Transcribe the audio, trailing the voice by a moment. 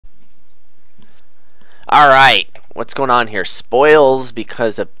Alright, what's going on here? Spoils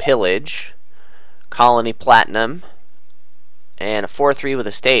because of pillage, colony platinum, and a 4-3 with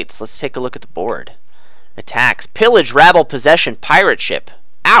estates. Let's take a look at the board. Attacks. Pillage, rabble, possession, pirate ship.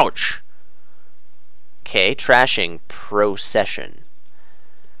 Ouch! Okay, trashing, procession.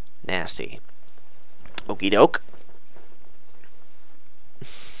 Nasty. Okie doke.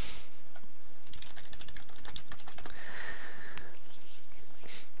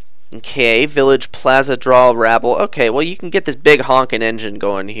 Okay, village, plaza, draw, rabble. Okay, well you can get this big honkin' engine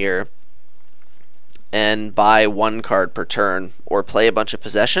going here and buy one card per turn or play a bunch of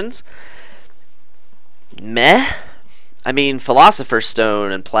possessions. Meh. I mean, Philosopher's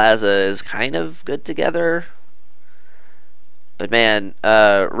Stone and Plaza is kind of good together. But man,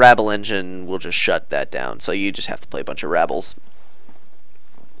 Rabble Engine will just shut that down. So you just have to play a bunch of Rabbles.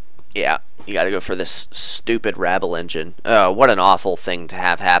 Yeah, you gotta go for this stupid Rabble Engine. Oh, what an awful thing to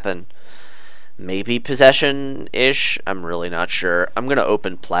have happen. Maybe Possession-ish? I'm really not sure. I'm gonna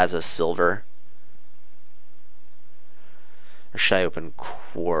open Plaza Silver. Or should I open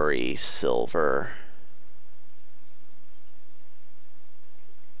Quarry Silver?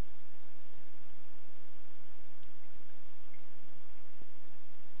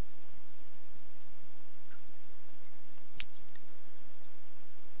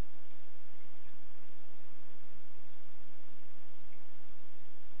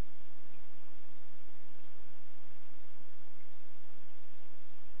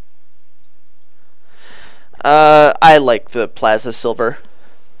 I like the Plaza Silver.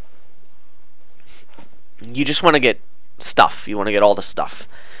 You just want to get stuff. You want to get all the stuff.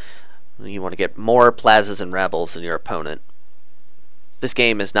 You want to get more Plazas and Rabbles than your opponent. This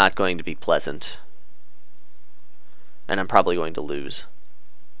game is not going to be pleasant. And I'm probably going to lose.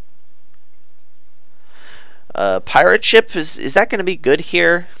 Pirate ship, is that going to be good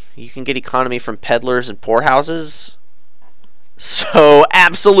here? You can get economy from peddlers and poorhouses? So,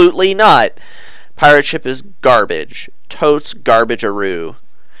 absolutely not. Pirate ship is garbage. Totes garbage-aroo.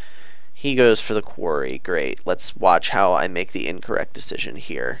 He goes for the quarry. Great. Let's watch how I make the incorrect decision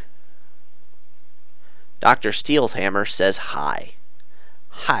here. Dr. Steelhammer says hi.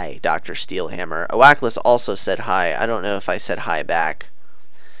 Hi, Dr. Steelhammer. Oaculus also said hi. I don't know if I said hi back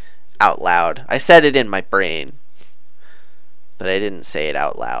out loud. I said it in my brain, but I didn't say it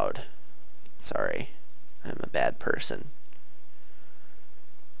out loud. Sorry. I'm a bad person.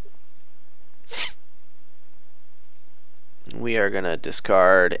 We are going to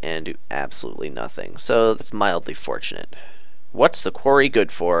discard and do absolutely nothing. So that's mildly fortunate. What's the quarry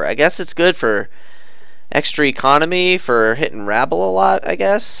good for? I guess it's good for extra economy, for hitting rabble a lot, I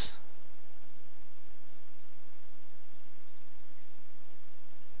guess.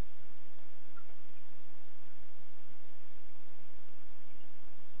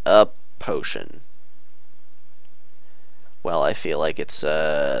 A potion. Well, I feel like it's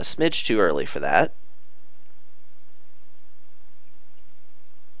a smidge too early for that.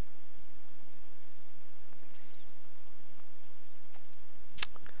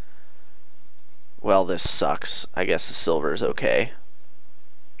 Well, this sucks. I guess the silver is okay.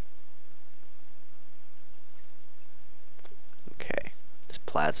 Okay. This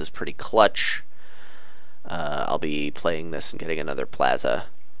Plaza is pretty clutch. I'll be playing this and getting another Plaza.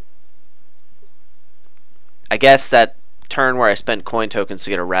 I guess that turn where I spent coin tokens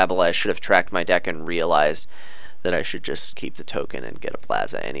to get a Rabble, I should have tracked my deck and realized that I should just keep the token and get a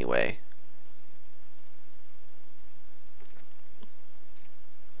Plaza anyway.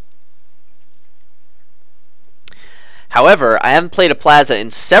 However, I haven't played a Plaza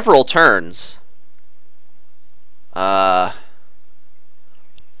in several turns. I've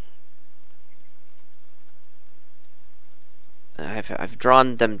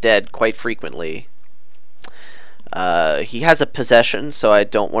drawn them dead quite frequently. He has a possession, so I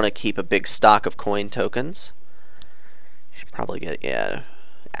don't want to keep a big stock of coin tokens. Should probably get, yeah,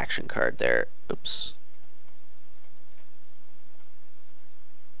 action card there. Oops.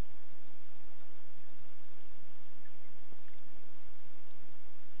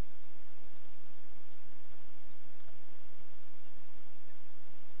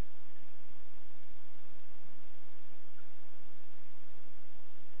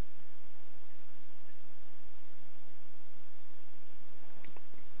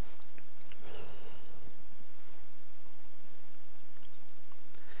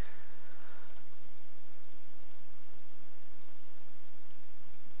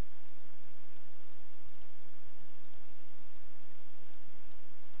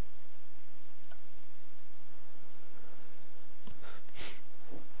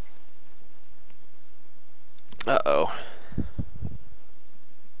 Uh-oh.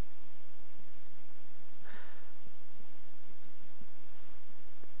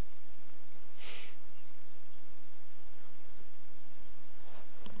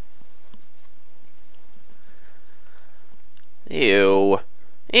 Ew.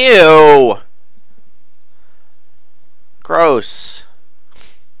 Ew! Gross.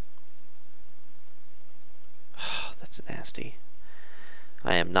 Oh, that's nasty.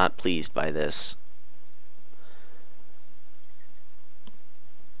 I am not pleased by this.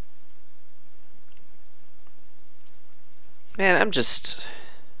 Man, I'm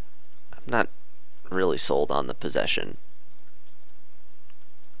not really sold on the possession.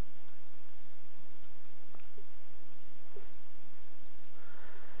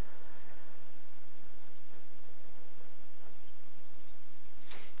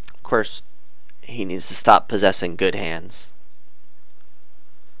 Of course, he needs to stop possessing good hands.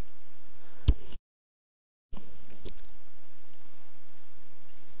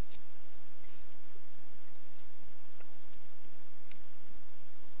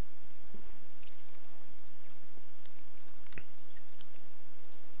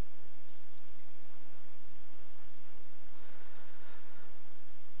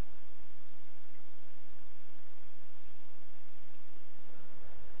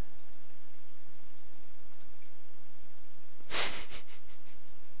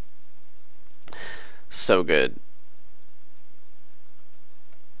 So good.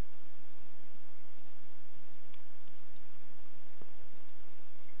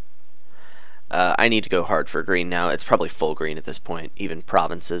 I need to go hard for green now. It's probably full green at this point, even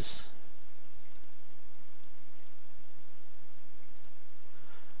provinces.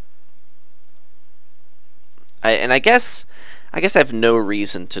 I guess I have no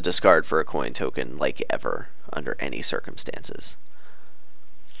reason to discard for a coin token, like, ever, under any circumstances.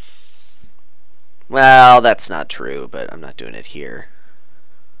 Well, that's not true, but I'm not doing it here.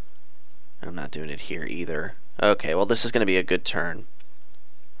 I'm not doing it here either. Okay, well, this is going to be a good turn.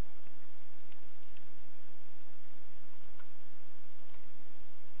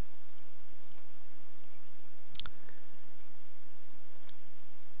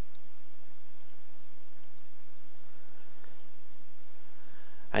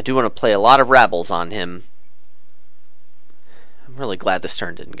 I do want to play a lot of rabbles on him. I'm really glad this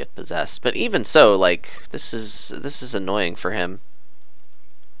turn didn't get possessed, but even so, like, this is annoying for him.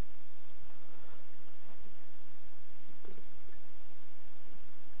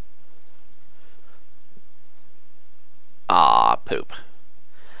 Ah, poop.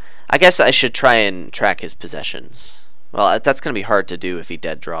 I guess I should try and track his possessions. Well, that's going to be hard to do if he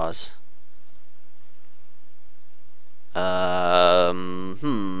dead draws.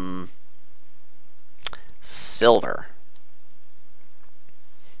 Silver.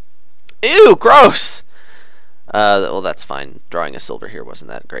 Ew, gross! Well, that's fine. Drawing a silver here wasn't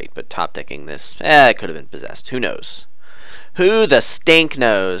that great, but top decking this, it could have been possessed. Who knows? Who the stink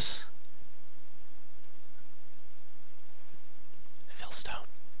knows? Fillstone.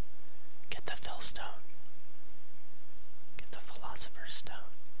 Get the Fillstone. Get the Philosopher's Stone.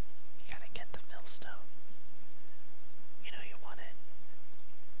 You gotta get the Fillstone. You know you want it.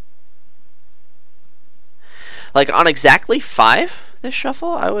 Like, on exactly 5 this shuffle,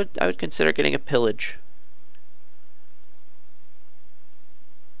 I would consider getting a pillage.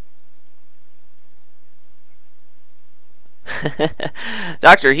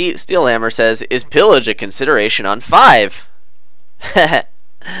 Dr. Steelhammer says, is pillage a consideration on 5?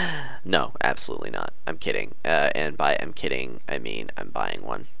 No, absolutely not. I'm kidding. And by I'm kidding, I mean I'm buying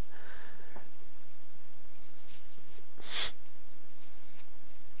one.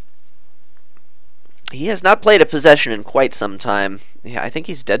 He has not played a possession in quite some time. Yeah, I think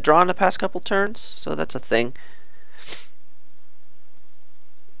he's dead drawn the past couple turns, so that's a thing.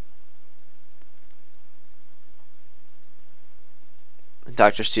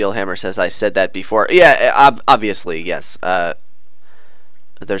 Dr. Steelhammer says, I said that before. Yeah, obviously, yes.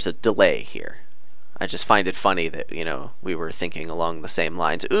 There's a delay here. I just find it funny that, we were thinking along the same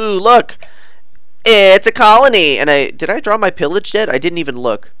lines. Ooh, look! It's a colony! And did I draw my pillage yet? I didn't even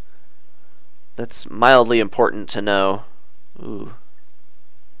look. That's mildly important to know. Ooh.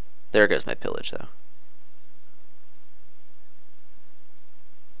 There goes my pillage, though.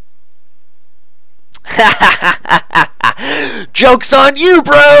 Joke's on you,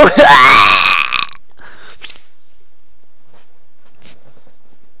 bro!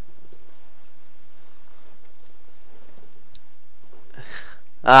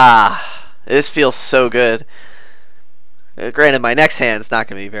 This feels so good. Granted, my next hand's not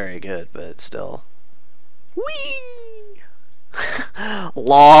going to be very good, but still. Whee!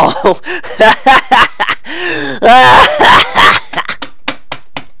 LOL.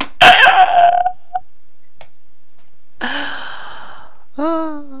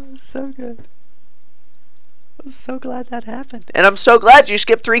 Oh, so good. I'm so glad that happened. And I'm so glad you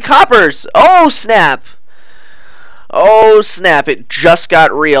skipped 3 coppers. Oh, snap. Oh, Oh, snap. It just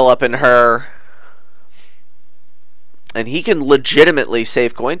got real up in her. And he can legitimately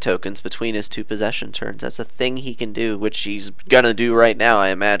save coin tokens between his 2 possession turns. That's a thing he can do, which he's going to do right now, I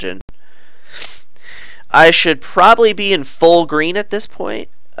imagine. I should probably be in full green at this point.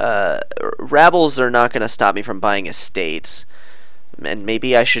 Rabbles are not going to stop me from buying estates. And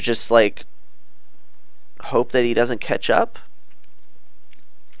maybe I should just, like, hope that he doesn't catch up.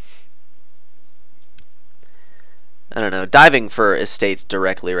 I don't know. Diving for estates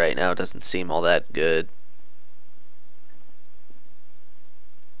directly right now doesn't seem all that good.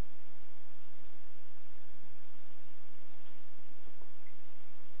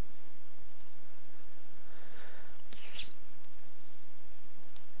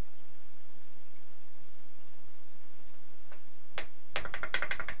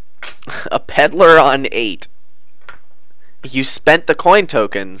 A peddler on 8. You spent the coin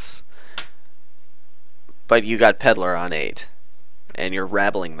tokens, but you got peddler on 8. And you're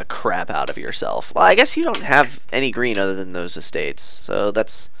rabbling the crap out of yourself. Well, I guess you don't have any green other than those estates, so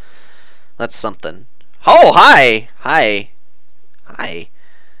that's something. Oh, hi! Hi. Hi.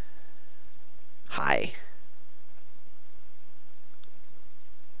 Hi.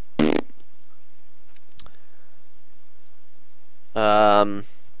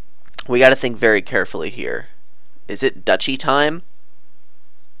 We gotta think very carefully here. Is it duchy time?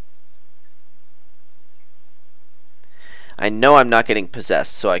 I know I'm not getting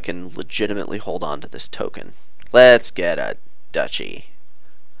possessed, so I can legitimately hold on to this token. Let's get a duchy.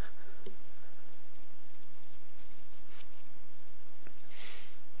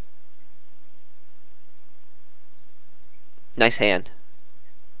 Nice hand.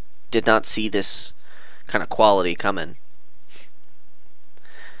 Did not see this kind of quality coming.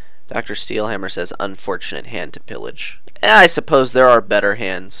 Dr. Steelhammer says, unfortunate hand to pillage. I suppose there are better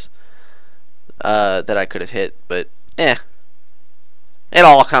hands that I could have hit, but it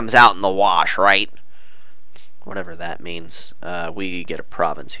all comes out in the wash, right? Whatever that means. We get a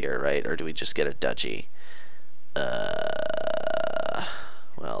province here, right? Or do we just get a duchy? Well,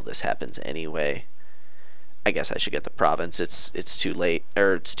 this happens anyway. I guess I should get the province. It's too late,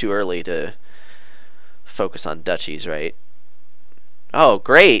 or it's too early to focus on duchies, right? Oh,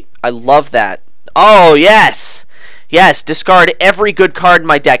 great. I love that. Oh, yes! Yes, discard every good card in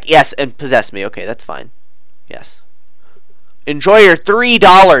my deck. Yes, and possess me. Okay, that's fine. Yes. Enjoy your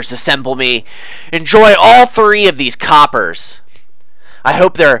 $3, assemble me. Enjoy all 3 of these coppers. I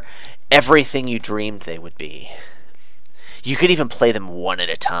hope they're everything you dreamed they would be. You could even play them one at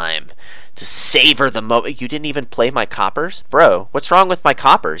a time to savor the moment. You didn't even play my coppers? Bro, what's wrong with my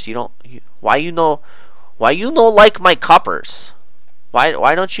coppers? Why you no like my coppers?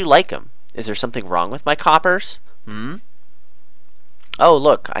 Why don't you like them? Is there something wrong with my coppers? Oh,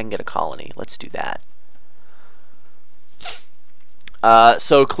 look, I can get a colony. Let's do that.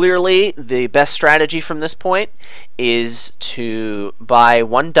 So clearly, the best strategy from this point is to buy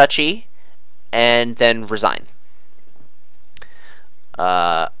 1 duchy and then resign.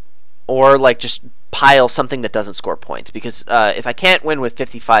 Or like just pile something that doesn't score points. Because if I can't win with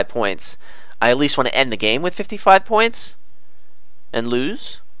 55 points, I at least want to end the game with 55 points. And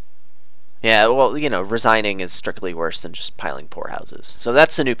lose? Yeah, well, resigning is strictly worse than just piling poor houses. So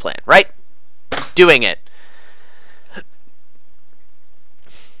that's the new plan, right? Doing it.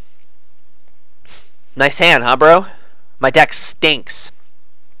 Nice hand, huh, bro? My deck stinks.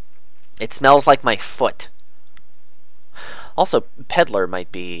 It smells like my foot. Also, peddler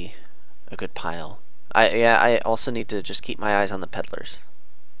might be a good pile. I also need to just keep my eyes on the peddlers.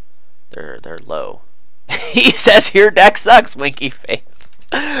 They're low. He says your deck sucks, winky face.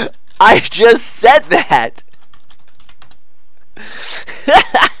 I just said that.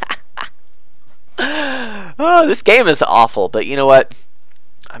 Oh, this game is awful, but you know what?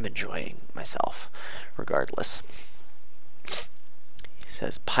 I'm enjoying myself regardless. He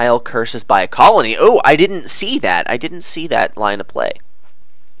says pile curses by a colony. Oh, I didn't see that. I didn't see that line of play.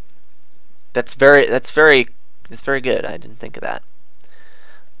 That's very good. I didn't think of that.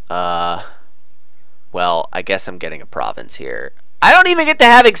 Well, I guess I'm getting a province here. I don't even get to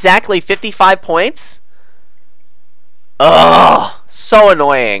have exactly 55 points? Ugh! So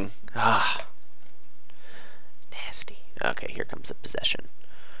annoying. Ugh. Nasty. Okay, here comes the possession.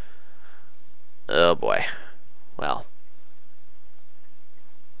 Oh boy. Well.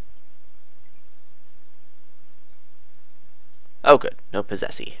 Oh good. No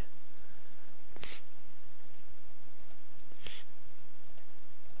possessee.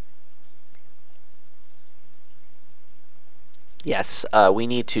 Yes, we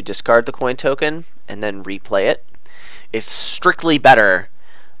need to discard the coin token and then replay it. It's strictly better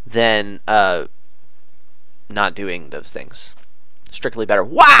than not doing those things. Strictly better.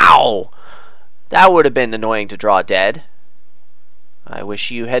 Wow! That would have been annoying to draw dead. I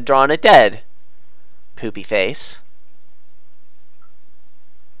wish you had drawn it dead. Poopy face.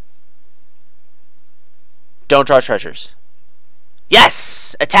 Don't draw treasures.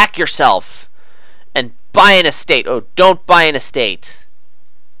 Yes! Attack yourself! And buy an estate. Oh, don't buy an estate.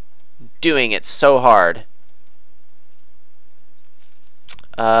 Doing it so hard.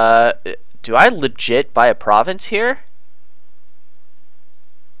 Do I legit buy a province here?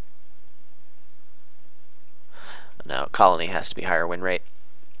 No, colony has to be higher win rate.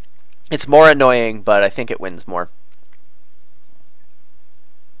 It's more annoying, but I think it wins more.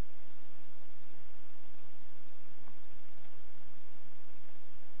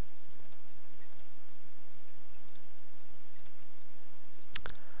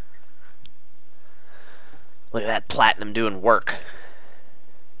 Look at that platinum doing work.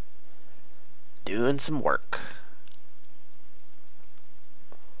 Doing some work.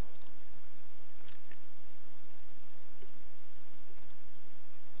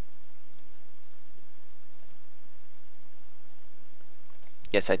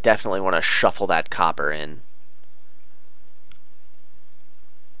 Yes, I definitely want to shuffle that copper in.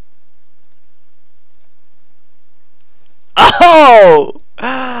 Oh!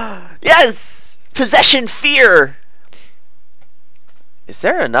 Yes! Possession fear! Is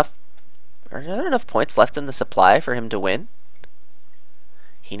there enough... Are there enough points left in the supply for him to win?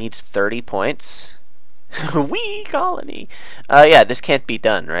 He needs 30 points. Wee colony! Yeah, this can't be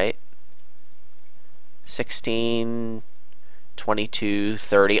done, right? 16... 22,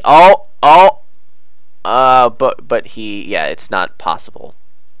 30. Oh! But he... Yeah, it's not possible.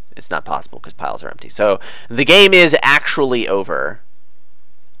 It's not possible because piles are empty. So the game is actually over.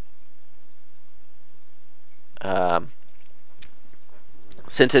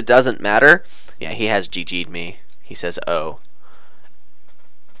 Since it doesn't matter, yeah, he has GG'd me. He says, oh.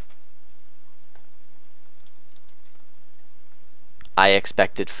 I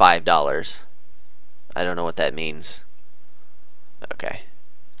expected $5. I don't know what that means. Okay.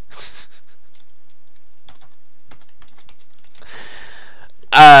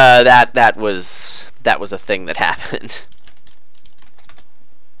 That was a thing that happened.